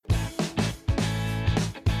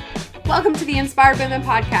Welcome to the Inspired Women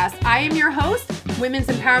Podcast. I am your host, women's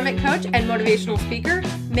empowerment coach and motivational speaker,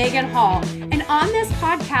 Megan Hall. And on this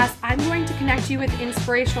podcast, I'm going to connect you with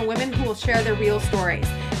inspirational women who will share their real stories.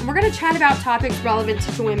 And we're going to chat about topics relevant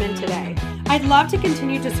to women today. I'd love to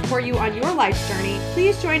continue to support you on your life's journey.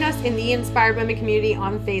 Please join us in the Inspired Women community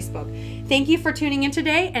on Facebook. Thank you for tuning in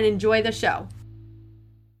today and enjoy the show.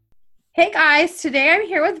 Hey guys, today I'm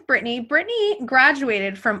here with Britni. Britni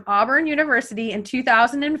graduated from Auburn University in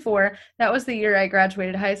 2004. That was the year I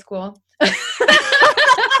graduated high school. With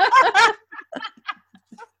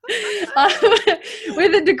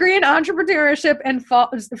a degree in entrepreneurship and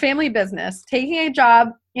family business, taking a job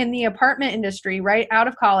in the apartment industry right out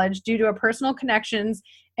of college due to personal connections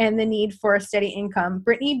and the need for a steady income.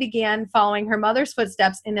 Britni began following her mother's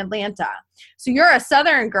footsteps in Atlanta. So you're a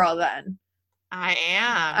Southern girl then. I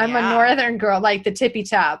am. I'm a Northern girl, like the tippy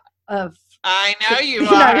top of I know you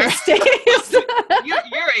United are. States.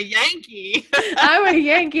 You're a Yankee. I'm a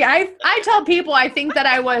Yankee. I tell people I think that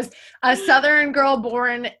I was a Southern girl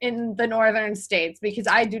born in the Northern states because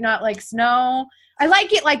I do not like snow. I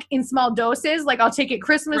like it like in small doses. Like I'll take it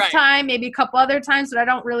Christmas time, maybe a couple other times, but I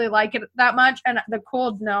don't really like it that much. And the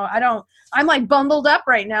cold, no, I don't. I'm like bundled up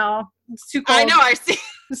right now. It's too cold. I know. I see.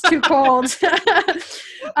 It's too cold.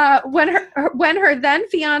 When her then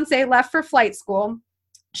fiance left for flight school,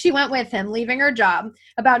 she went with him, leaving her job.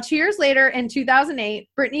 About 2 years later, in 2008,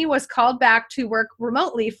 Britni was called back to work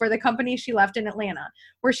remotely for the company she left in Atlanta,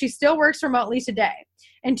 where she still works remotely today.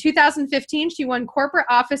 In 2015, she won Corporate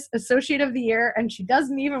Office Associate of the Year, and she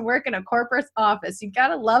doesn't even work in a corporate office. You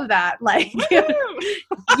gotta love that. Like,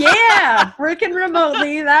 yeah, working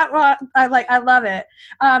remotely. I love it.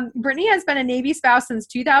 Britni has been a Navy spouse since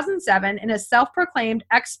 2007 and a self-proclaimed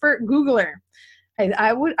expert Googler.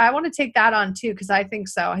 I want to take that on too because I think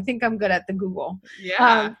so. I think I'm good at the Google.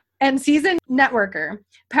 Yeah. And seasoned networker.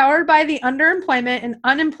 Powered by the underemployment and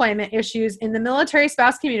unemployment issues in the military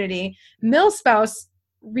spouse community, MilSpouse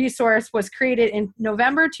resource was created in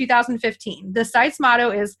November 2015. The site's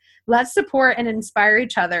motto is "Let's support and inspire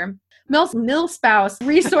each other." MilSpouse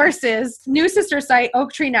Resources' new sister site,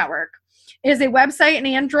 Oak Tree Network, is a website and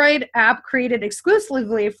Android app created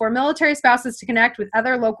exclusively for military spouses to connect with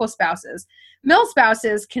other local spouses.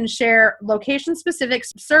 MilSpouses can share location-specific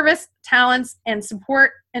service, talents, and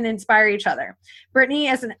support and inspire each other.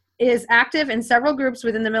 Britni is active in several groups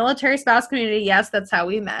within the military spouse community. Yes, that's how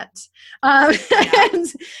we met. And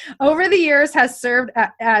over the years has served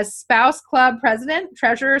as spouse club president,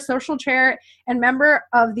 treasurer, social chair, and member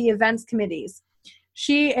of the events committees.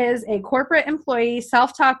 She is a corporate employee,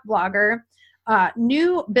 self-talk blogger,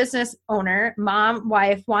 new business owner, mom,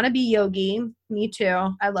 wife, wannabe yogi, me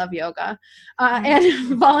too, I love yoga,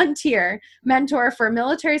 and volunteer, mentor for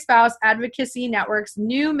Military Spouse Advocacy Network's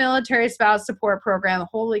new Military Spouse Support Program.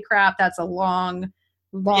 Holy crap, that's a long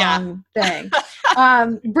thing.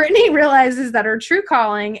 Britni realizes that her true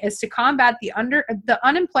calling is to combat the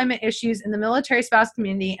unemployment issues in the military spouse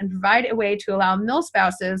community and provide a way to allow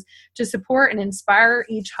MilSpouses to support and inspire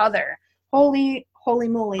each other. Holy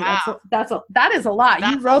moly. Wow. That is a lot.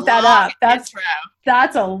 You wrote that up. That's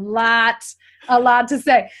a lot to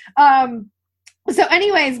say. So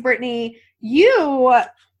anyways, Britni, you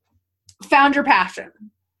found your passion.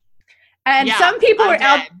 And some people are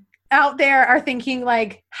out there are thinking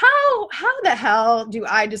like, how the hell do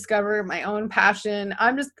I discover my own passion?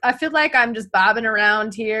 I feel like I'm just bobbing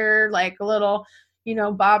around here like a little,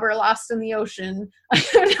 bobber lost in the ocean. I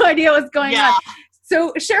have no idea what's going on.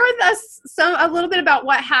 So share with us a little bit about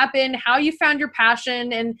what happened, how you found your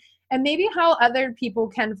passion, and maybe how other people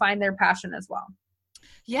can find their passion as well.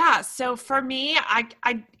 Yeah. So for me,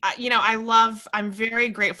 I'm very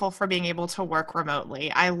grateful for being able to work remotely.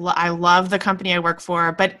 I love the company I work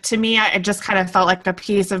for, but to me, it just kind of felt like a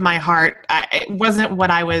piece of my heart. It wasn't what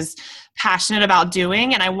I was passionate about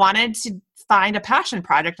doing. And I wanted to find a passion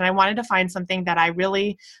project, and I wanted to find something that I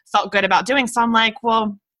really felt good about doing. So I'm like,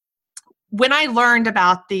 well, when I learned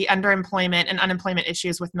about the underemployment and unemployment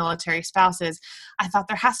issues with military spouses, I thought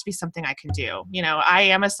there has to be something I can do. I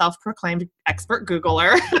am a self-proclaimed expert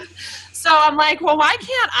Googler. So I'm like, well, why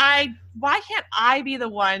can't I be the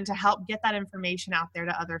one to help get that information out there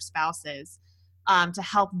to other spouses, to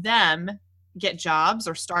help them get jobs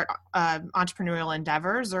or start entrepreneurial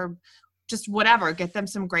endeavors or just whatever, get them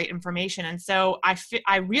some great information. And so I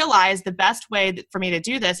realized the best way for me to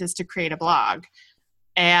do this is to create a blog.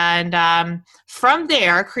 And from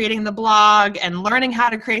there, creating the blog and learning how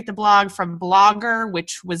to create the blog from Blogger,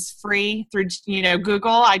 which was free through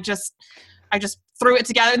Google, I just threw it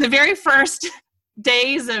together. The very first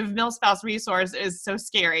days of MilSpouse Resource is so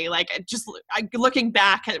scary. Like looking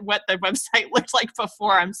back at what the website looked like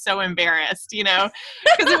before, I'm so embarrassed,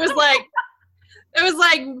 because it was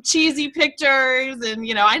like cheesy pictures and,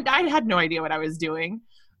 I had no idea what I was doing.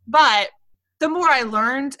 But the more I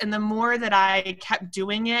learned and the more that I kept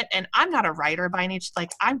doing it, and I'm not a writer by any,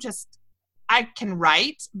 I can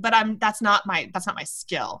write, but that's not my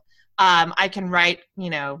skill. I can write,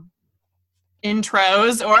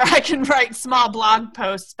 intros, or I can write small blog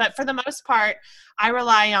posts, but for the most part, I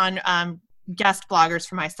rely on guest bloggers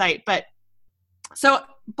for my site. But so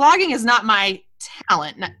blogging is not my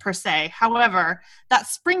talent per se. However, that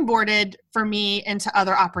springboarded for me into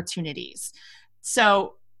other opportunities.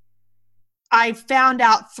 So I found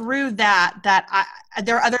out through that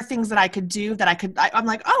there are other things that I could do I'm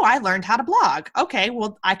like, oh, I learned how to blog. Okay,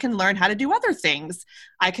 well, I can learn how to do other things.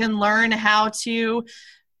 I can learn how to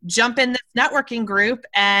jump in this networking group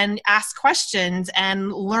and ask questions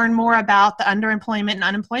and learn more about the underemployment and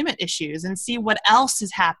unemployment issues and see what else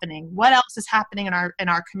is happening. What else is happening in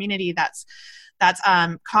our community that's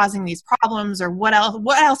causing these problems, or what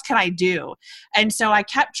else can I do? And so I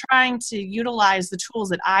kept trying to utilize the tools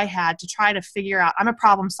that I had to try to figure out. I'm a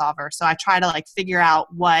problem solver, so I try to figure out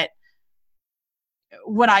what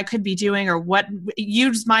I could be doing, or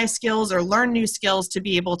use my skills or learn new skills to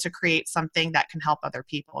be able to create something that can help other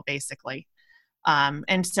people, basically.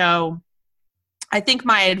 And so I think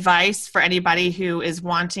my advice for anybody who is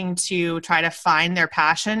wanting to try to find their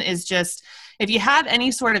passion is just, if you have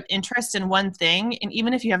any sort of interest in one thing, and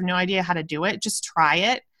even if you have no idea how to do it, just try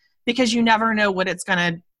it, because you never know what it's going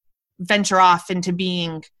to venture off into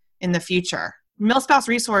being in the future. MilSpouse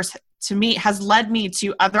Resource, to me, has led me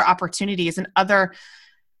to other opportunities and other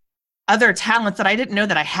talents that I didn't know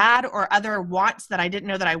that I had, or other wants that I didn't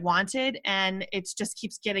know that I wanted. And it just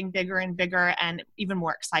keeps getting bigger and bigger and even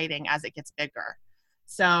more exciting as it gets bigger.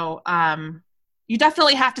 So you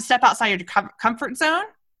definitely have to step outside your comfort zone,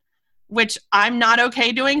 which I'm not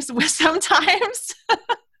okay doing sometimes.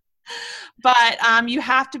 But you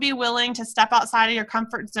have to be willing to step outside of your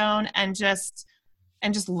comfort zone and just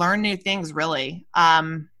learn new things, really.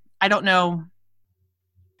 I don't know.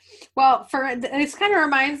 Well, this kind of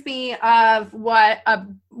reminds me of what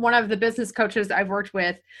one of the business coaches I've worked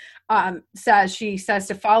with says. She says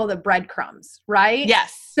to follow the breadcrumbs, right?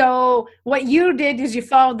 Yes. So what you did is you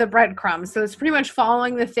followed the breadcrumbs. So it's pretty much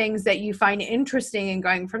following the things that you find interesting and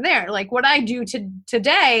going from there. Like what I do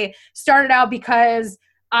today started out because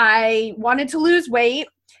I wanted to lose weight.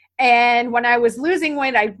 And when I was losing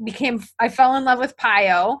weight, I fell in love with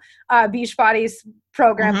PiYo, Beachbody's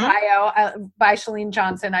program, PiYo, by Chalene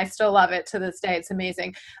Johnson. I still love it to this day. It's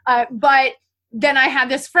amazing. But then I had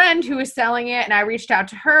this friend who was selling it, and I reached out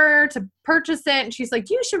to her to purchase it. And she's like,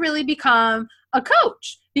 you should really become a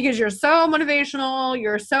coach because you're so motivational.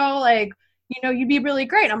 You're so you'd be really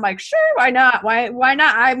great. I'm like, sure, why not? Why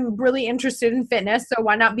not? I'm really interested in fitness, so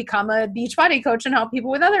why not become a Beachbody coach and help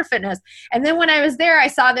people with other fitness? And then when I was there, I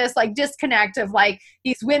saw this disconnect of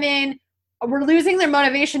these women were losing their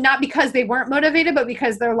motivation, not because they weren't motivated, but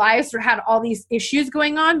because their lives had all these issues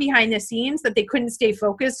going on behind the scenes that they couldn't stay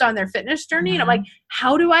focused on their fitness journey. Mm-hmm. And I'm like,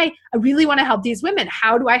 how do I really want to help these women?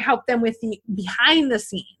 How do I help them with the behind the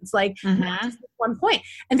scenes? Not just one point.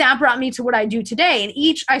 And that brought me to what I do today.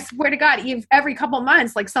 And I swear to God, every couple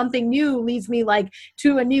months, something new leads me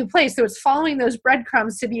to a new place. So it's following those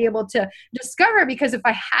breadcrumbs to be able to discover, because if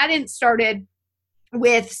I hadn't started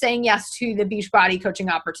with saying yes to the Beachbody coaching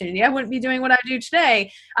opportunity, I wouldn't be doing what I do today.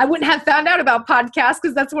 I wouldn't have found out about podcasts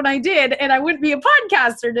because that's what I did, and I wouldn't be a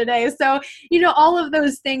podcaster today. So, all of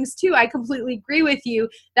those things too, I completely agree with you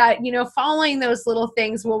that, following those little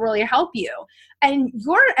things will really help you. And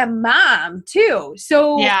you're a mom too.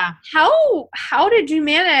 So yeah. How did you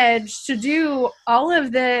manage to do all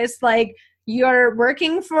of this? You're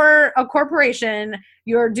working for a corporation,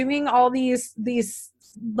 you're doing all these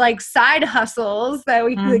side hustles that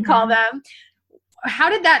we call them. How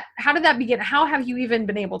did that begin? How have you even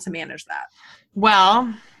been able to manage that?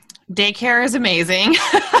 Well, daycare is amazing,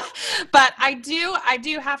 but I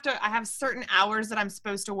have certain hours that I'm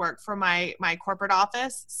supposed to work for my corporate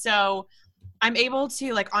office. So I'm able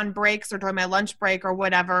to, on breaks or during my lunch break or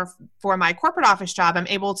whatever for my corporate office job, I'm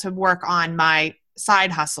able to work on my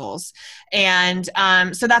side hustles. And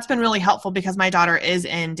so that's been really helpful because my daughter is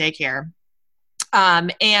in daycare.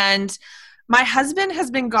 And my husband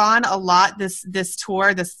has been gone a lot this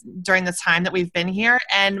tour during this time that we've been here.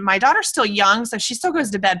 And my daughter's still young, so she still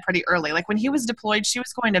goes to bed pretty early. When he was deployed, she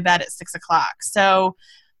was going to bed at 6:00. So,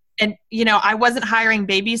 and I wasn't hiring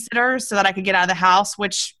babysitters so that I could get out of the house,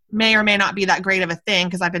 which may or may not be that great of a thing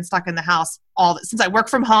because I've been stuck in the house since I work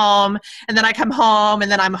from home, and then I come home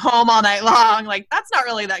and then I'm home all night long. Like, that's not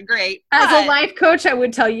really that great. As a life coach, I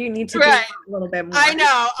would tell you need to do a little bit more. I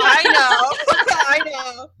know. I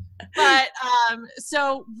know. But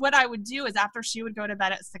so what I would do is after she would go to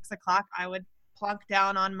bed at 6 o'clock, I would plunk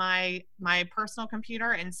down on my personal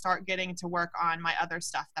computer and start getting to work on my other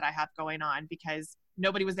stuff that I have going on, because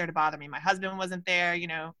nobody was there to bother me. My husband wasn't there,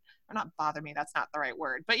 or not bother me. That's not the right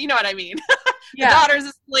word, but you know what I mean? The daughter's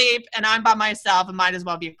asleep and I'm by myself and might as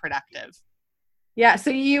well be productive. Yeah. So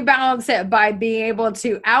you balance it by being able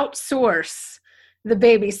to outsource the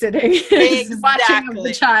babysitting, watching of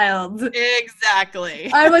the child. Exactly.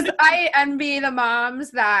 I envy the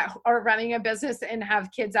moms that are running a business and have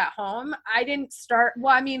kids at home. I started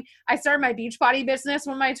my Beachbody business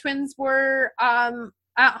when my twins were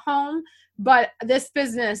at home, but this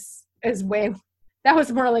business is that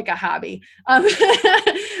was more like a hobby. All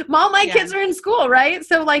my kids are in school, right?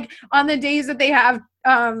 So like on the days that they have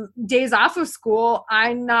days off of school,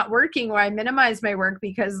 I'm not working, or I minimize my work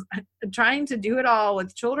because I'm trying to do it all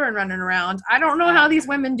with children running around. I don't know how these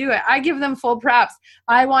women do it. I give them full props.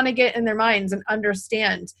 I want to get in their minds and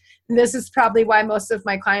understand. This is probably why most of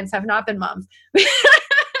my clients have not been moms.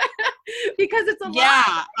 Because it's a lot.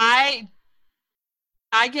 Yeah,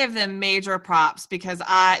 I give them major props because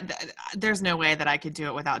there's no way that I could do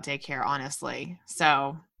it without daycare, honestly.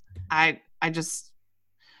 So I just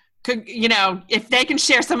could, if they can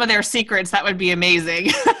share some of their secrets, that would be amazing.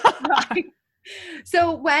 Right.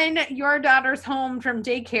 So when your daughter's home from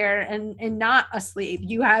daycare and not asleep,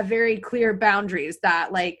 you have very clear boundaries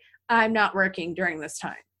that like, I'm not working during this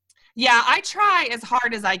time. Yeah, I try as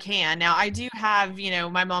hard as I can. Now I do have,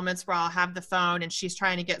 my moments where I'll have the phone and she's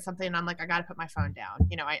trying to get something and I'm like, I got to put my phone down.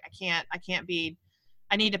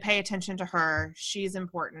 I need to pay attention to her. She's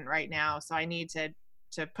important right now. So I need to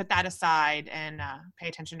put that aside and pay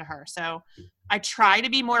attention to her. So I try to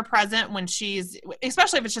be more present when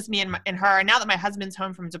especially if it's just me and her. And now that my husband's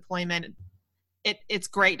home from deployment, it's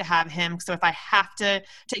great to have him. So if I have to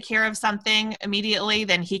take care of something immediately,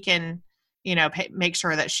 then he can, make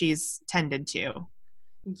sure that she's tended to.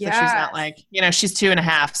 Yeah. So she's not like, she's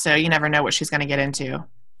 2.5. So you never know what she's going to get into.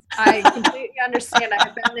 I completely understand. I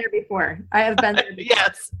have been there before.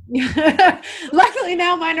 Yes. Luckily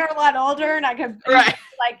now mine are a lot older and I could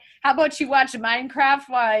like, how about you watch Minecraft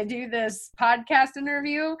while I do this podcast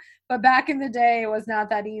interview? But back in the day, it was not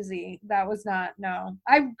that easy. That was not, no.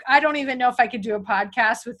 I don't even know if I could do a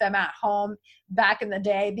podcast with them at home back in the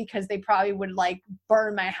day because they probably would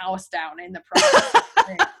burn my house down in the process.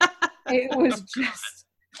 It was just,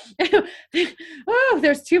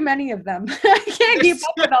 there's too many of them. I can't keep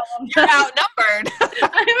up with all of them. You're outnumbered.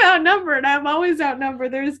 I'm outnumbered. I'm always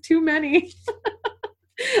outnumbered. There's too many.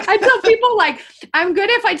 I tell people I'm good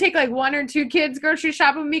if I take 1 or 2 kids grocery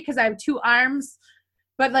shopping with me because I have 2 arms.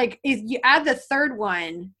 But if you add the third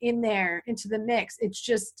one in there into the mix,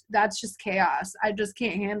 that's just chaos. I just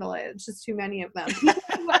can't handle it. It's just too many of them.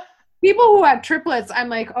 People who have triplets, I'm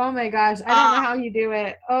like, oh my gosh, I don't know how you do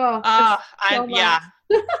it. Yeah. I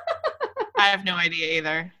have no idea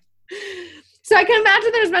either. So I can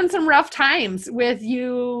imagine there's been some rough times with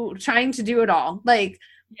you trying to do it all.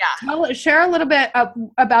 Share a little bit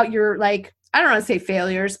about your I don't want to say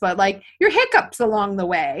failures, but your hiccups along the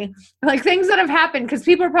way, things that have happened. Cause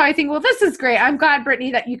people are probably thinking, well, this is great. I'm glad,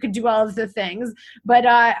 Britni, that you could do all of the things, but,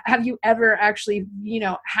 have you ever actually,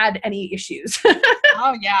 had any issues?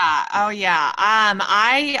 Oh yeah.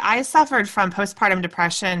 I suffered from postpartum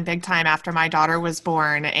depression big time after my daughter was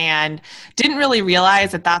born and didn't really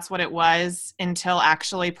realize that that's what it was until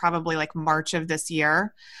actually probably March of this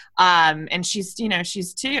year. And she's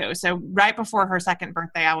 2. So right before her second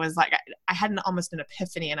birthday, I was I had almost an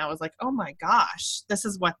epiphany and I was like, oh my gosh, this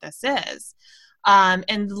is what this is.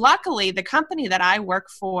 And luckily the company that I work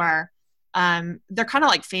for, they're kind of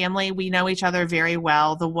like family. We know each other very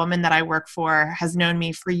well. The woman that I work for has known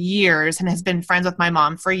me for years and has been friends with my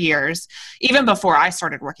mom for years, even before I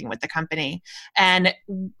started working with the company. And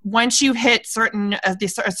once you hit a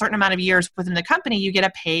certain amount of years within the company, you get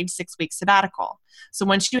a paid 6-week sabbatical. So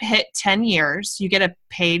once you hit 10 years, you get a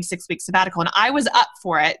paid 6-week sabbatical. And I was up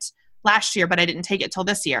for it last year, but I didn't take it till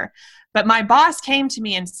this year. But my boss came to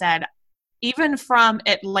me and said, even from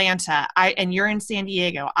Atlanta, and you're in San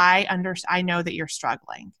Diego, I know that you're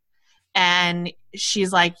struggling. And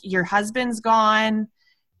she's like, your husband's gone.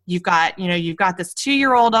 You've got this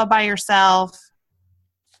 2-year-old all by yourself.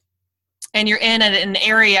 and you're in an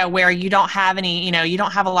area where you don't have any, you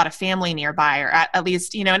don't have a lot of family nearby, or at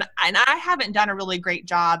least, and I haven't done a really great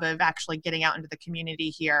job of actually getting out into the community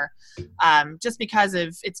here, just because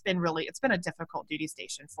it's been a difficult duty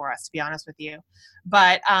station for us, to be honest with you.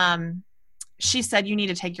 But she said, you need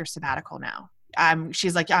to take your sabbatical now.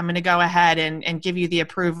 She's like, I'm going to go ahead and give you the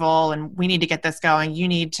approval, and we need to get this going. You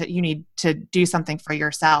need to do something for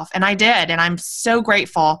yourself. And I did. And I'm so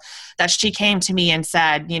grateful that she came to me and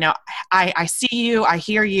said, I see you, I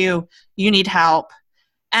hear you, you need help.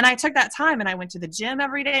 And I took that time and I went to the gym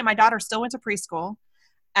every day. My daughter still went to preschool,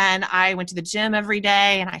 and I went to the gym every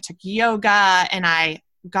day, and I took yoga, and I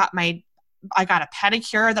got a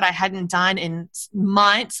pedicure that I hadn't done in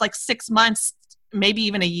months, like 6 months, maybe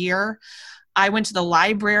even a year. I went to the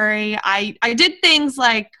library. I did things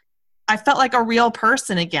like, I felt like a real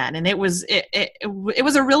person again. And it was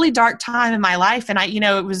a really dark time in my life. And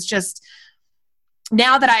it was just,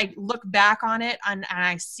 now that I look back on it and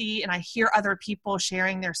I see and I hear other people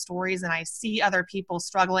sharing their stories, and I see other people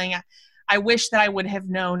struggling, I wish that I would have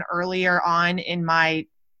known earlier on in my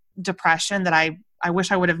depression that I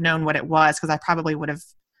wish I would have known what it was, because I probably would have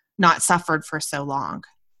not suffered for so long.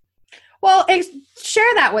 Well,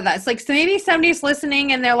 share that with us. Like, so maybe somebody's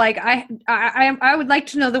listening and they're like, I would like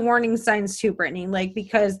to know the warning signs too, Britni. Like,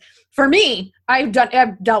 because for me, I've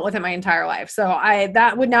dealt with it my entire life. So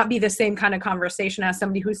that would not be the same kind of conversation as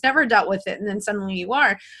somebody who's never dealt with it, and then suddenly you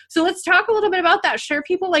are. So let's talk a little bit about that. Share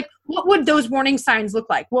people, like, what would those warning signs look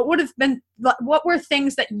like? What were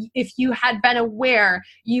things that if you had been aware,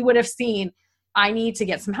 you would have seen, I need to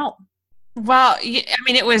get some help? Well,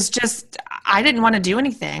 it was just, I didn't want to do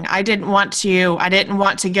anything. I didn't want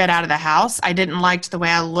to get out of the house. I didn't like the way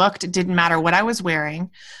I looked. It didn't matter what I was wearing.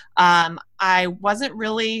 I wasn't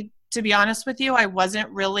really, to be honest with you, I wasn't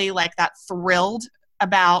really like that thrilled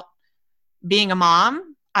about being a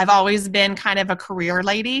mom. I've always been kind of a career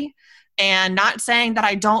lady, and not saying that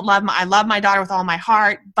I love my daughter with all my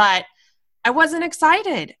heart, but I wasn't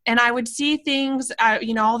excited. And I would see things,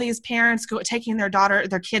 all these parents taking their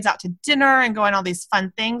kids out to dinner and going all these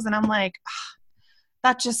fun things. And I'm like,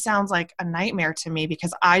 that just sounds like a nightmare to me,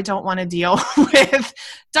 because I don't want to deal with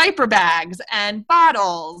diaper bags and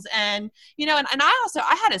bottles. And, and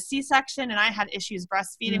I had a C-section, and I had issues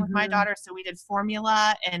breastfeeding with my daughter. So we did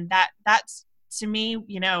formula, and that's to me,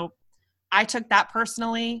 I took that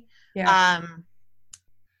personally. Yeah.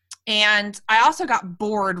 And I also got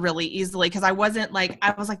bored really easily, because I was like,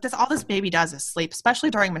 all this baby does is sleep,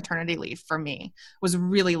 especially during maternity leave for me, was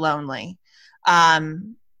really lonely.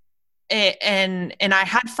 And I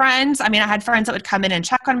had friends. I had friends that would come in and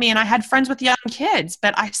check on me, and I had friends with young kids,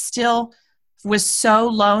 but I still was so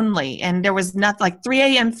lonely. And there was nothing, like 3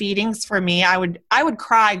 a.m. feedings for me. I would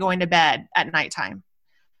cry going to bed at nighttime,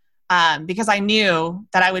 because I knew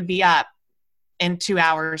that I would be up in 2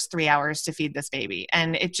 hours, 3 hours to feed this baby.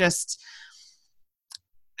 And it just,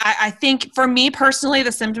 I think for me personally,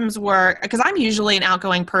 the symptoms were, because I'm usually an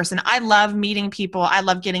outgoing person. I love meeting people. I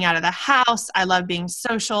love getting out of the house. I love being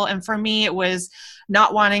social. And for me, it was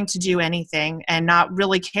not wanting to do anything and not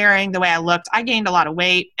really caring the way I looked. I gained a lot of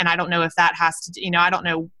weight, and I don't know if that has to, I don't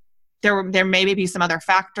know. There may be some other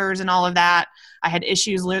factors in all of that. I had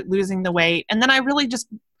issues losing the weight. And then I really just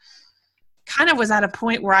kind of was at a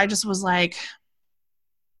point where I just was like,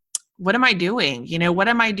 what am I doing? What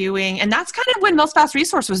am I doing? And that's kind of when MilSpouse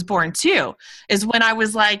Resource was born too, is when I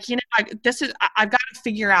was like, I've got to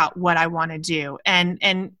figure out what I want to do.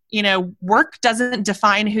 And work doesn't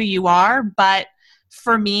define who you are. But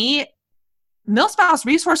for me, MilSpouse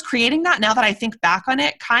Resource, creating that, now that I think back on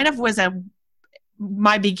it, kind of was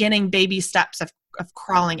my beginning baby steps of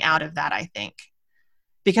crawling out of that, I think,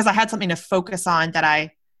 because I had something to focus on that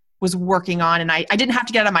I was working on, and I didn't have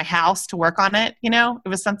to get out of my house to work on it. It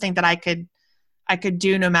was something that I could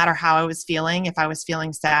do no matter how I was feeling. If I was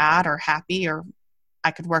feeling sad or happy, or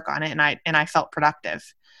I could work on it, and I felt productive.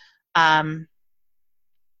 But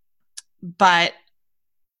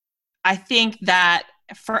I think that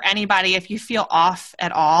for anybody, if you feel off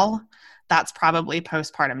at all, that's probably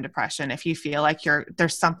postpartum depression. If you feel like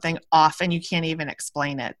there's something off and you can't even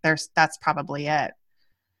explain it, that's probably it.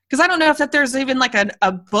 Because I don't know if that there's even like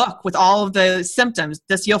a book with all of the symptoms.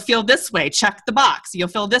 You'll feel this way, check the box. You'll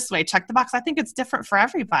feel this way, check the box. I think it's different for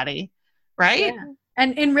everybody, right? Yeah.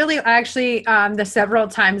 And really, actually, the several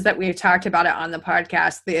times that we've talked about it on the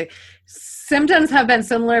podcast, the symptoms have been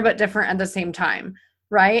similar but different at the same time,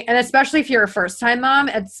 right? And especially if you're a first-time mom,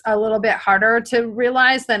 it's a little bit harder to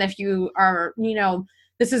realize than if you are,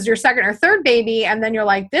 this is your second or third baby, and then you're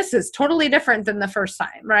like, this is totally different than the first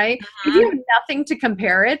time, right? Mm-hmm. If you have nothing to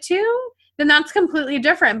compare it to, then that's completely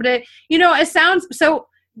different. But it sounds so.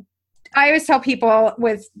 I always tell people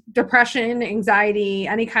with depression, anxiety,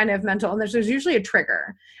 any kind of mental illness, there's usually a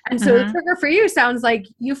trigger. And so the trigger for you sounds like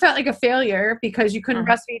you felt like a failure because you couldn't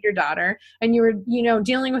breastfeed your daughter, and you were,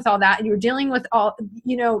 dealing with all that, and you were dealing with all,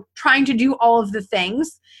 trying to do all of the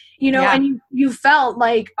things, and you felt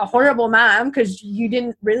like a horrible mom because you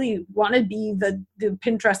didn't really want to be the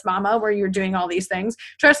Pinterest mama where you're doing all these things.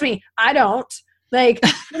 Trust me, I don't. Like,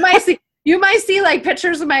 you might see like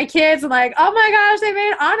pictures of my kids and like, oh my gosh, they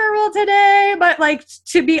made honor roll today. But like,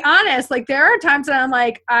 to be honest, like there are times that I'm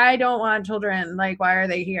like, I don't want children. Like, why are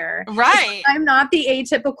they here? Right. I'm not the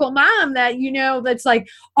atypical mom that, that's like,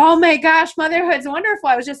 oh my gosh, motherhood's wonderful.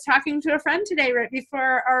 I was just talking to a friend today right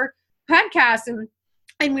before our podcast, and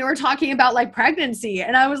we were talking about like pregnancy.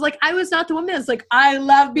 And I was like, I was not the woman that's like, I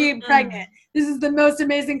love being pregnant. This is the most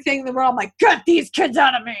amazing thing in the world. I'm like, get these kids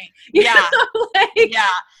out of me. Yeah.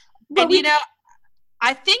 And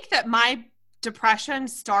I think that my depression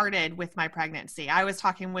started with my pregnancy. I was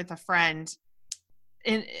talking with a friend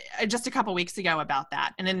just a couple weeks ago about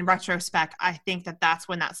that. And in retrospect, I think that that's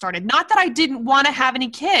when that started. Not that I didn't want to have any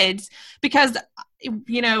kids, because,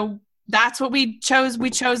 that's what we chose. We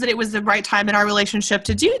chose that it was the right time in our relationship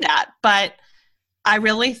to do that. But I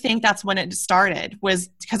really think that's when it started, was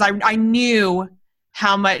because I knew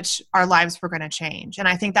how much our lives were going to change. And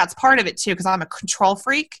I think that's part of it too, because I'm a control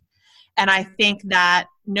freak. And I think that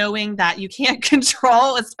knowing that you can't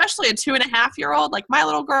control, especially a 2.5-year-old, like my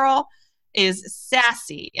little girl is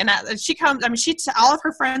sassy. And she comes, all of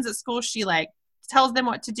her friends at school, she like tells them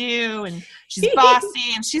what to do, and she's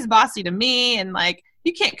bossy, and she's bossy to me. And like,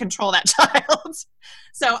 you can't control that child.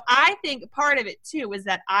 So I think part of it too was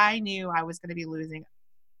that I knew I was going to be losing.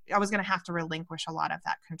 I was going to have to relinquish a lot of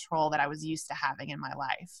that control that I was used to having in my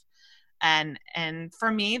life. And for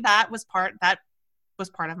me, that was part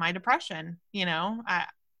of my depression. I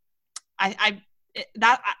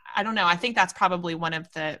don't know. I think that's probably one of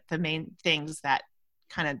the main things that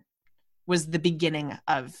kind of was the beginning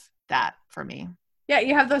of that for me. Yeah,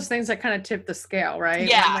 you have those things that kind of tip the scale, right?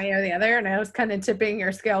 Yeah. One way or the other. And it was kind of tipping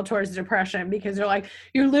your scale towards depression, because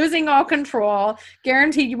you're losing all control.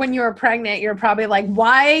 Guaranteed when you were pregnant, you're probably like,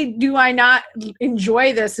 why do I not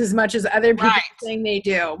enjoy this as much as other people saying they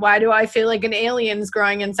do? Why do I feel like an alien's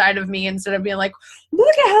growing inside of me instead of being like,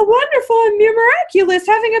 look at how wonderful and miraculous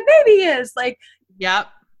having a baby is? Like, yep.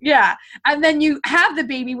 Yeah. And then you have the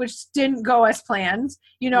baby, which didn't go as planned.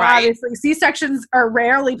 Obviously C-sections are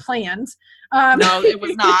rarely planned. No, it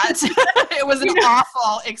was not. It was an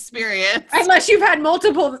awful experience. Unless you've had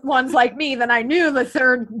multiple ones like me, then I knew the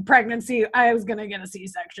third pregnancy I was going to get a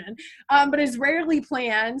C-section. But it's rarely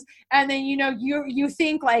planned. And then, you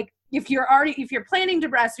think like, if you're planning to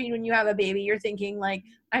breastfeed when you have a baby, you're thinking like,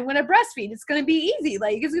 I'm going to breastfeed. It's going to be easy.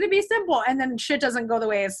 Like, it's going to be simple. And then shit doesn't go the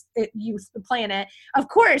way you plan it. Of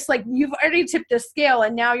course, like you've already tipped the scale,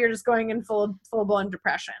 and now you're just going in full blown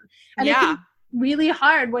depression. And it's really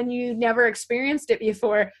hard when you never experienced it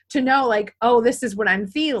before to know like, oh, this is what I'm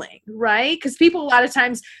feeling. Right. Because people a lot of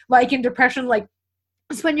times, like in depression, like,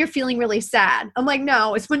 it's when you're feeling really sad. I'm like,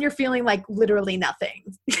 no, it's when you're feeling like literally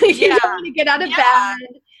nothing. You don't want to get out of bed.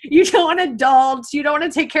 You don't want to adults. You don't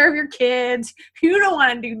want to take care of your kids. You don't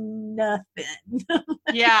want to do nothing.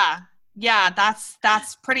 Yeah,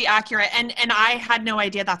 that's pretty accurate. And I had no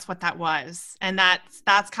idea that's what that was. And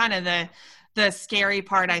that's kind of the scary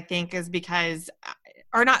part, I think, is because,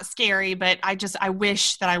 or not scary, but I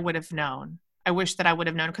wish that I would have known. I wish that I would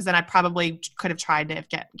have known, because then I probably could have tried to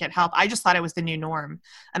get help. I just thought it was the new norm.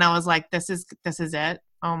 And I was like, this is it.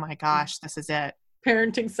 Oh my gosh, this is it.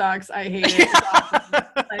 Parenting sucks. I hate it. It's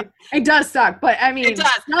awesome. Like, it does suck, but I mean, it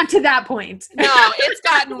does. Not to that point. No, it's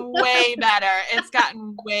gotten way better. It's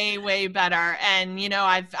gotten way, way better. And,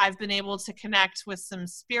 I've been able to connect with some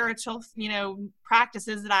spiritual,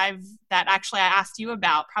 practices that actually I asked you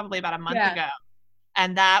about probably about a month ago.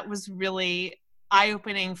 And that was really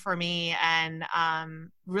eye-opening for me, and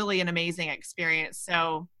really an amazing experience.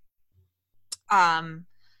 So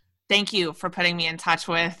thank you for putting me in touch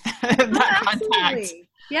with that contact.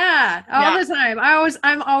 Yeah, all the time.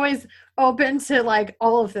 I'm always open to like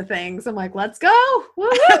all of the things. I'm like, let's go.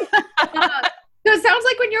 Woo-hoo. So it sounds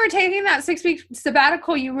like when you were taking that 6-week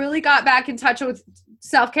sabbatical, you really got back in touch with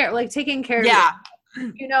self-care, like taking care of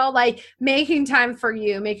yourself, like making time for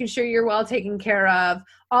you, making sure you're well taken care of,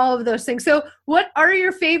 all of those things. So what are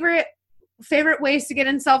your favorite ways to get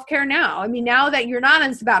in self-care now? I mean, now that you're not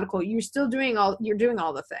on sabbatical, you're doing all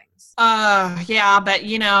the things. Yeah, but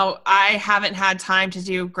I haven't had time to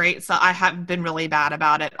do great. So I have been really bad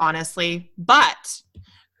about it, honestly, but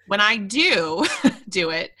when I do do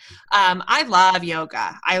it, I love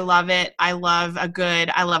yoga. I love it. I love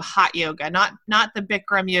hot yoga, not the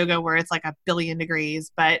Bikram yoga where it's like a billion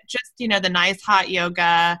degrees, but just, the nice hot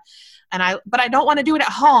yoga. But I don't want to do it at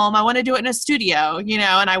home. I want to do it in a studio,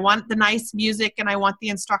 and I want the nice music and I want the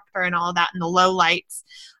instructor and all of that and the low lights.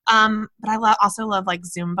 But I also love like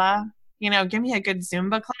Zumba, give me a good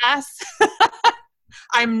Zumba class.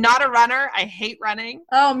 I'm not a runner. I hate running.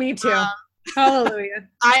 Oh, me too. Hallelujah.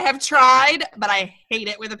 I have tried, but I hate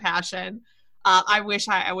it with a passion. I wish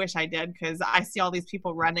I did, because I see all these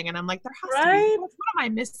people running and I'm like, there has to be, what am I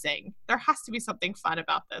missing? There has to be something fun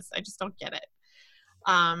about this. I just don't get it.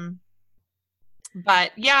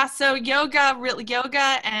 But yeah, so yoga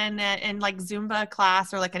and like Zumba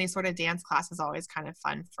class or like any sort of dance class is always kind of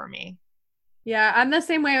fun for me. Yeah, I'm the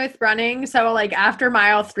same way with running. So like after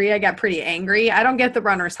mile 3, I get pretty angry. I don't get the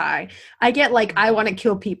runner's high. I get like, I want to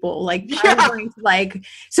kill people. Like, I'm going to like,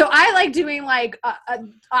 so I like doing like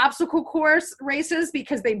obstacle course races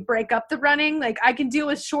because they break up the running. Like I can deal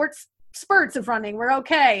with short spurts of running. We're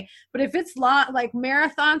okay. But if it's long, like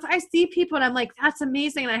marathons, I see people and I'm like, that's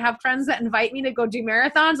amazing. And I have friends that invite me to go do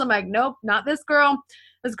marathons. I'm like, nope, not this girl.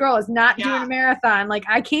 This girl is not doing a marathon. Like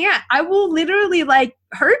I can't. I will literally like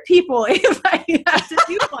hurt people if I have to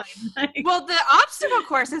do one. Like, well, the obstacle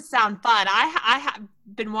courses sound fun. I have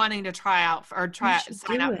been wanting to sign up for one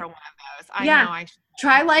of those. I know I should.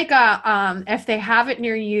 Try like if they have it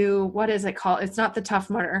near you, what is it called? It's not the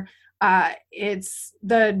Tough Mudder. It's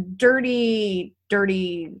the dirty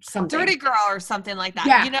something. Dirty Girl or something like that.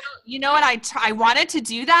 Yeah. You know what? I wanted to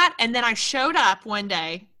do that, and then I showed up one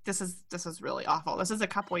day. This is really awful. This is a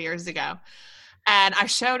couple years ago. And I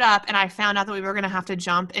showed up and I found out that we were going to have to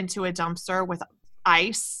jump into a dumpster with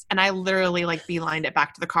ice. And I literally like beelined it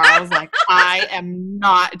back to the car. I was like, I am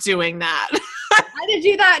not doing that. I had to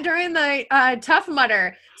do that during the Tough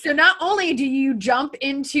Mudder. So not only do you jump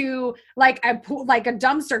into like a pool, like a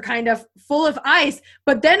dumpster kind of full of ice,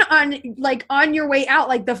 but then on your way out,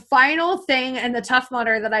 like the final thing in the Tough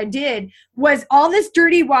Mudder that I did was all this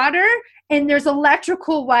dirty water and there's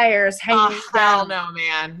electrical wires hanging down. Hell no,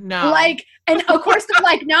 man. No. Like, and of course, they're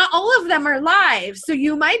like, not all of them are live. So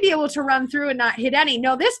you might be able to run through and not hit any.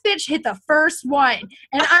 No, this bitch hit the first one.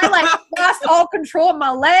 And I like lost all control of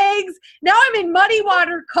my legs. Now I'm in muddy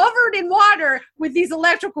water, covered in water with these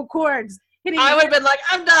electrical cords. I would have been like,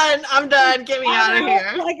 I'm done. Get me out of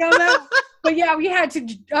here. Like, oh no. But yeah, we had to,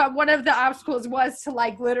 one of the obstacles was to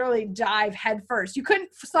like literally dive head first. You couldn't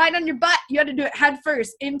slide on your butt. You had to do it head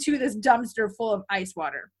first into this dumpster full of ice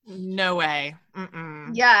water. No way. Mm-mm.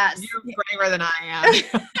 Yes. You're braver than I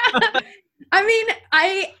am. I mean,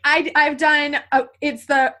 I've done, it's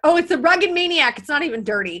the Rugged Maniac. It's not even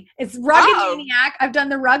dirty. It's Rugged Maniac. I've done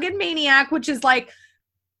the Rugged Maniac, which is like,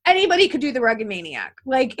 anybody could do the Rugged Maniac.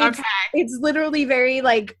 Like it's literally very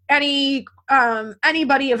like anybody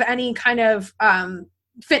of any kind of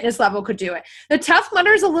fitness level could do it. The Tough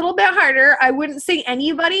Mudder is a little bit harder. I wouldn't say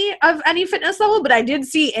anybody of any fitness level, but I did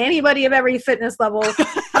see anybody of every fitness level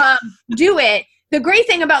do it. The great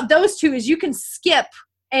thing about those two is you can skip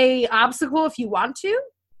a obstacle if you want to.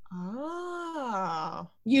 Oh.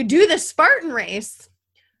 You do the Spartan race.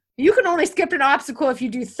 You can only skip an obstacle if you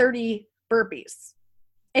do 30 burpees.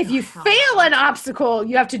 If you fail an obstacle,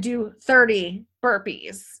 you have to do 30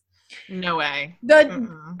 burpees. No way.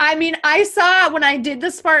 I mean, I saw when I did the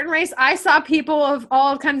Spartan race, I saw people of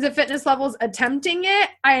all kinds of fitness levels attempting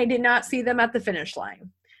it. I did not see them at the finish line.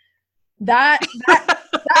 That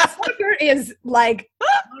sucker is like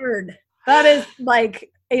hard. That is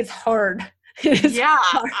like, it's hard.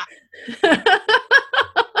 Hard.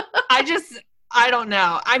 I don't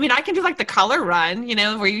know. I mean, I can do like the color run,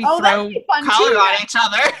 where you throw color on each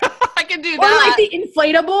other. I can do that. Or like the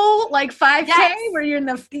inflatable, like 5K, where you're in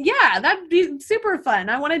that'd be super fun.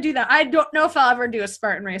 I want to do that. I don't know if I'll ever do a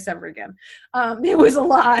Spartan race ever again. It was a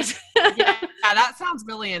lot. Yeah, that sounds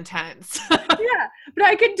really intense. Yeah, but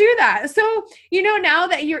I could do that. So, now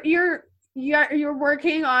that you're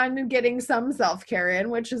working on getting some self-care in,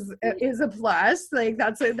 which is a plus. Like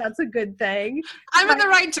that's a good thing. I'm in the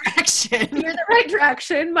right direction. You're in the right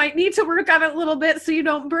direction. Might need to work on it a little bit so you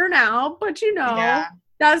don't burn out, but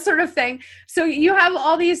that sort of thing. So you have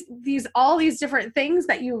all these different things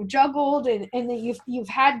that you've juggled and that you've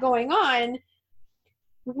had going on.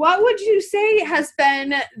 What would you say has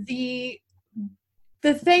been the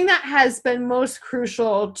thing that has been most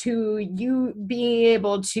crucial to you being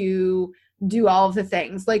able to do all of the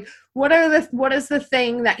things? Like, what is the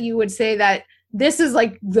thing that you would say that this is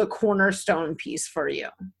like the cornerstone piece for you?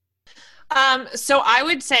 So I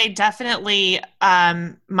would say definitely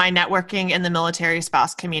my networking in the military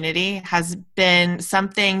spouse community has been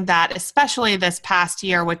something that, especially this past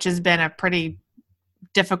year, which has been a pretty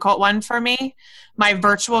difficult one for me, my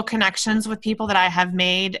virtual connections with people that I have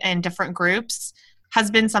made in different groups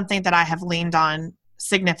has been something that I have leaned on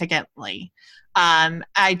significantly.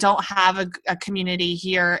 I don't have a community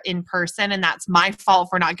here in person, and that's my fault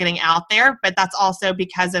for not getting out there, but that's also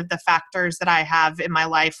because of the factors that I have in my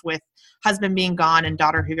life with husband being gone and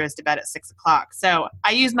daughter who goes to bed at 6 o'clock. So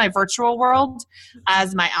I use my virtual world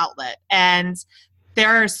as my outlet. And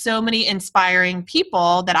there are so many inspiring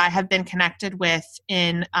people that I have been connected with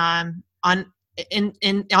on the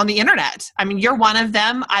internet. I mean, you're one of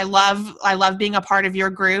them. I love being a part of your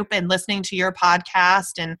group and listening to your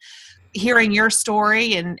podcast and hearing your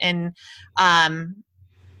story, and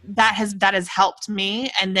that has helped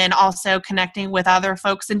me. And then also connecting with other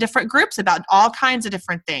folks in different groups about all kinds of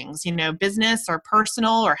different things, business or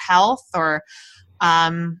personal or health or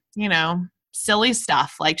silly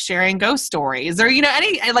stuff like sharing ghost stories or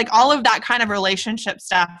any, like, all of that kind of relationship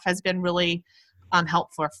stuff has been really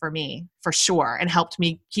helpful for me, for sure, and helped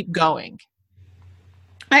me keep going.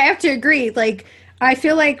 I have to agree. Like, I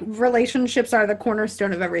feel like relationships are the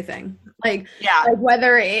cornerstone of everything. Like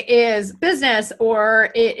whether it is business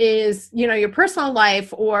or it is, your personal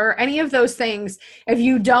life or any of those things, if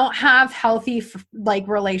you don't have healthy,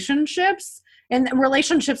 relationships, and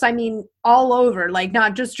relationships, I mean, all over, like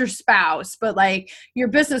not just your spouse, but like your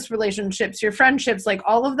business relationships, your friendships, like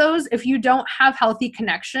all of those, if you don't have healthy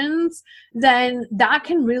connections, then that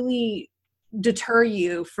can really deter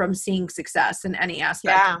you from seeing success in any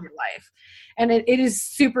aspect of your life. And it is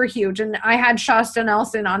super huge. And I had Shasta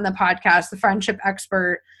Nelson on the podcast, the friendship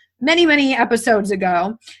expert, many, many episodes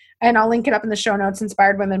ago. And I'll link it up in the show notes,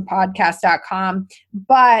 inspiredwomenpodcast.com.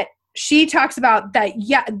 But she talks about that,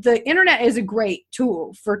 the internet is a great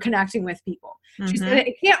tool for connecting with people. She said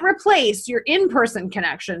it can't replace your in-person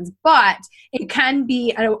connections, but it can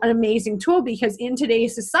be an amazing tool because in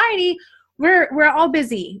today's society, we're all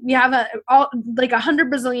busy. We have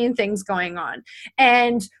 100 bazillion things going on.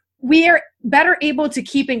 And we are better able to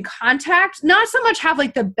keep in contact, not so much have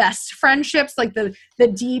like the best friendships, like the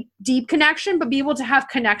deep connection, but be able to have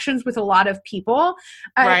connections with a lot of people,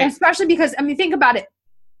 especially because, I mean, think about it.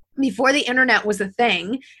 Before the internet was a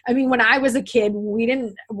thing, I mean, when I was a kid, we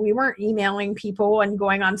weren't emailing people and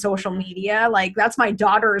going on social media. Like, that's my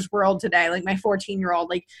daughter's world today. Like, my 14-year-old,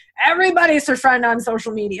 like, everybody's her friend on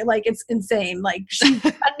social media. Like, it's insane. Like, she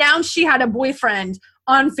announced she had a boyfriend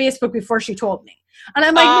on Facebook before she told me. And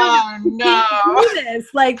I'm like, no, can't do this.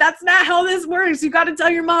 Like, that's not how this works. You got to tell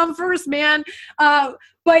your mom first, man.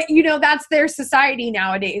 But that's their society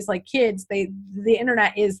nowadays. Like, kids, the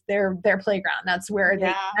internet is their playground. That's where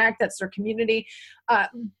they connect. That's their community.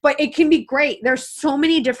 But it can be great. There's so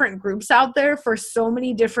many different groups out there for so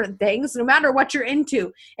many different things, no matter what you're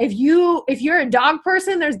into. If you're a dog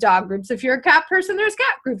person, there's dog groups. If you're a cat person, there's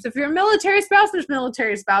cat groups. If you're a military spouse, there's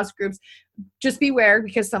military spouse groups. Just beware,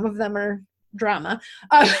 because some of them are drama.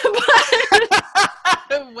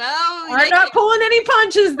 Well, I'm not pulling any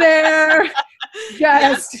punches there.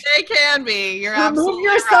 Yes, they can be. You're absolutely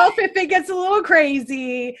remove yourself right. If it gets a little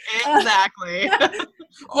crazy. Exactly.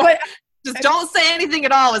 But just don't say anything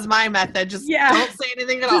at all is my method. Just don't say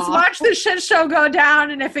anything at all. Just watch the shit show go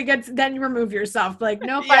down, and if it gets, then you remove yourself. Like,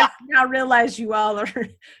 nope, I now realize you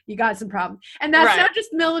got some problems. And that's not just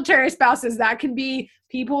military spouses. That can be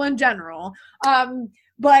people in general.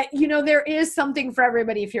 But, there is something for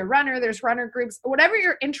everybody. If you're a runner, there's runner groups, whatever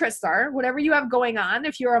your interests are, whatever you have going on.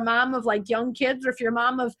 If you're a mom of like young kids, or if you're a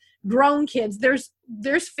mom of grown kids, there's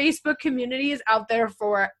Facebook communities out there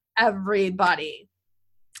for everybody.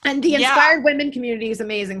 And the Inspired Women community is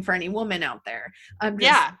amazing for any woman out there.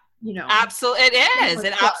 Absolutely. It is.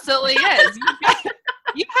 It absolutely is.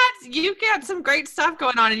 You got some great stuff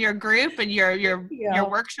going on in your group and your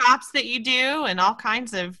workshops that you do, and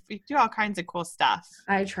you do all kinds of cool stuff.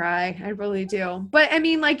 I really do. But I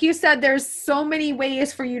mean, like you said, there's so many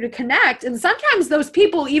ways for you to connect. And sometimes those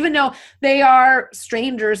people, even though they are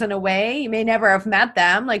strangers in a way, you may never have met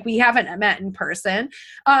them. Like, we haven't met in person,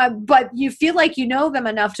 but you feel like you know them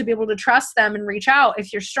enough to be able to trust them and reach out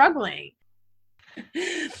if you're struggling.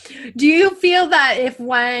 Do you feel that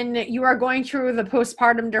when you are going through the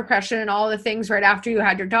postpartum depression and all the things right after you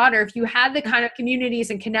had your daughter, if you had the kind of communities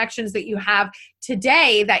and connections that you have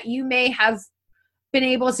today, that you may have been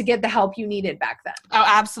able to get the help you needed back then? Oh,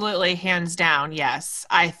 absolutely. Hands down. Yes,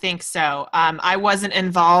 I think so. I wasn't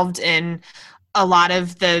involved in a lot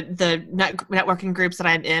of the networking groups that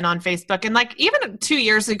I'm in on Facebook. And like, even 2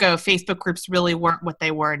 years ago, Facebook groups really weren't what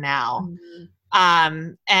they were now. Mm-hmm.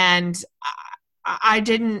 And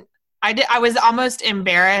I was almost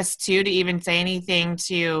embarrassed too, to even say anything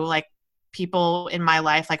to like people in my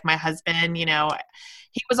life, like my husband, you know,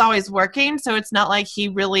 he was always working. So it's not like he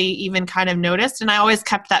really even kind of noticed. And I always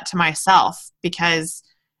kept that to myself because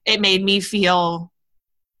it made me feel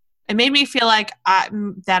like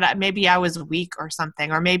that maybe I was weak or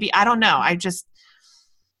something, or maybe, I don't know.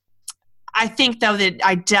 I think though that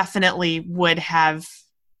I definitely would have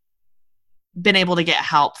been able to get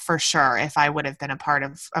help for sure if I would have been a part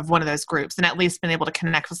of one of those groups and at least been able to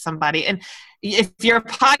connect with somebody. And if your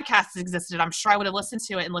podcast existed, I'm sure I would have listened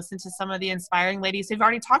to it and listened to some of the inspiring ladies who've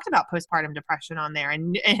already talked about postpartum depression on there,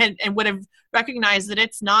 and would have recognized that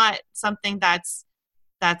it's not something that's,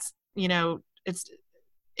 you know,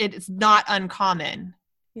 it's not uncommon.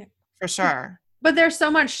 Yeah. For sure. But there's so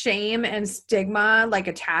much shame and stigma like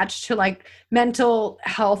attached to like mental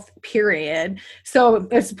health, period. So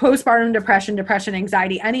it's postpartum depression,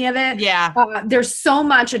 anxiety, any of it. Yeah. There's so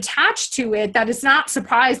much attached to it that it's not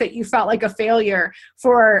surprised that you felt like a failure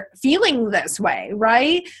for feeling this way,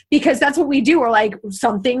 right? Because that's what we do. We're like,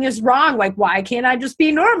 something is wrong. Like, why can't I just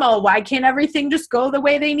be normal? Why can't everything just go the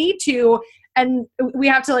way they need to? And we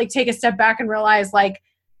have to like take a step back and realize like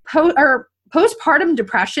postpartum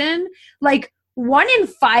depression, like 1 in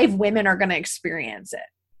 5 women are going to experience it.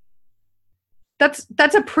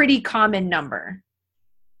 That's a pretty common number.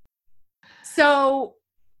 So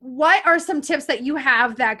what are some tips that you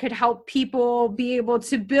have that could help people be able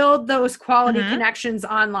to build those quality connections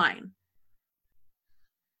online?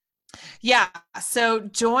 Yeah. So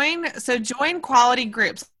join quality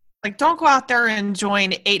groups. Like, don't go out there and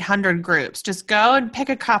join 800 groups. Just go and pick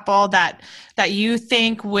a couple that you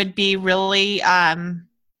think would be really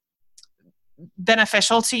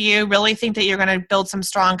beneficial to you, really think that you're going to build some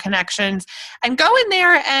strong connections, and go in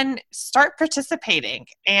there and start participating.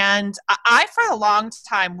 And I for a long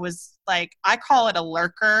time was like, I call it a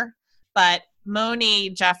lurker, but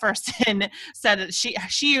Moni Jefferson said that she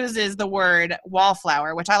uses the word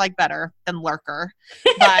wallflower, which I like better than lurker.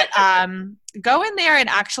 But go in there and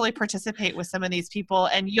actually participate with some of these people,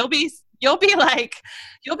 and you'll be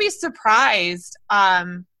surprised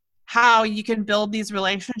how you can build these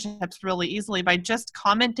relationships really easily by just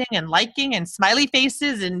commenting and liking and smiley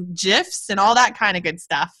faces and GIFs and all that kind of good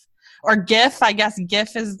stuff. Or GIF, I guess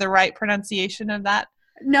GIF is the right pronunciation of that.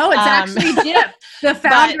 No, it's actually GIF. The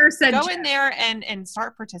founder said go GIF. in there and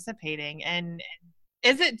start participating. And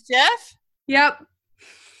is it GIF? Yep.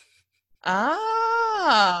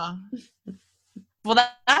 Ah. Well,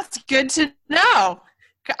 that's good to know.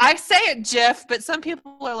 I say it GIF, but some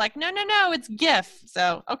people are like, no, it's GIF.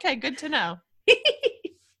 So, okay, good to know.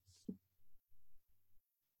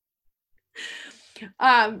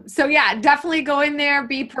 So yeah, definitely go in there,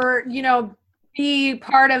 be part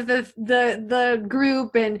of the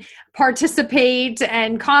group and participate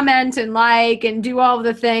and comment and like and do all of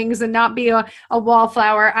the things and not be a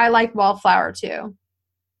wallflower. I like wallflower too.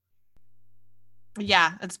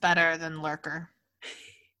 Yeah, it's better than lurker.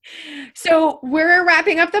 So we're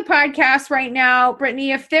wrapping up the podcast right now.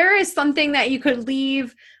 Britni, if there is something that you could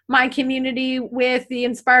leave my community with, the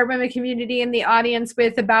Inspired Women community and the audience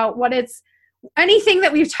with, about what it's, anything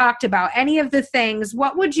that we've talked about, any of the things,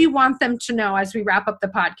 what would you want them to know as we wrap up the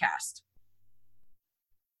podcast?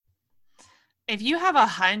 If you have a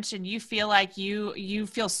hunch and you feel like you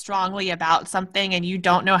feel strongly about something and you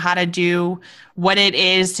don't know how to do what it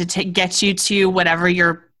is to get you to whatever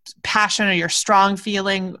your passion or your strong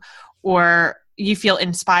feeling, or you feel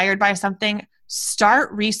inspired by something,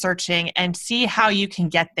 start researching and see how you can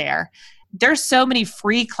get there. There's so many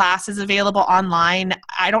free classes available online.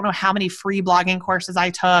 I don't know how many free blogging courses I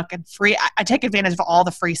took, and I take advantage of all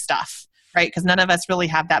the free stuff, right? Because none of us really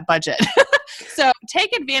have that budget. So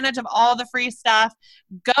take advantage of all the free stuff.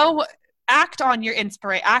 Go act on your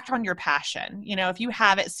inspiration, act on your passion. You know, if you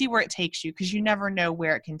have it, see where it takes you, because you never know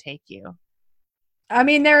where it can take you. I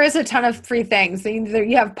mean, there is a ton of free things.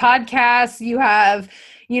 You have podcasts, you have,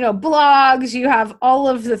 blogs, you have all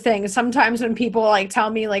of the things. Sometimes when people like tell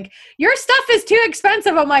me like, your stuff is too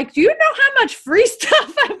expensive, I'm like, do you know how much free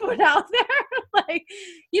stuff I put out there? Like,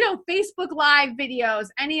 Facebook Live videos,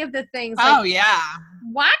 any of the things. Oh, yeah.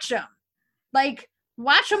 Watch them. Like,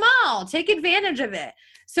 watch them all. Take advantage of it.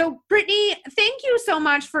 So, Britni, thank you so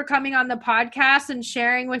much for coming on the podcast and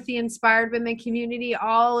sharing with the Inspired Women community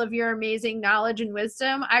all of your amazing knowledge and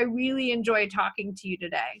wisdom. I really enjoyed talking to you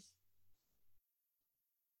today.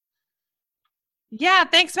 Yeah,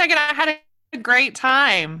 thanks, Megan. I had a great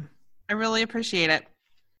time. I really appreciate it.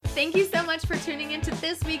 Thank you so much for tuning into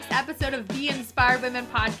this week's episode of the Inspired Women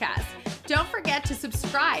podcast. Don't forget to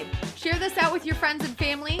subscribe, share this out with your friends and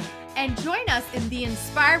family, and join us in the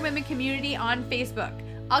Inspired Women community on Facebook.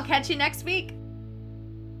 I'll catch you next week.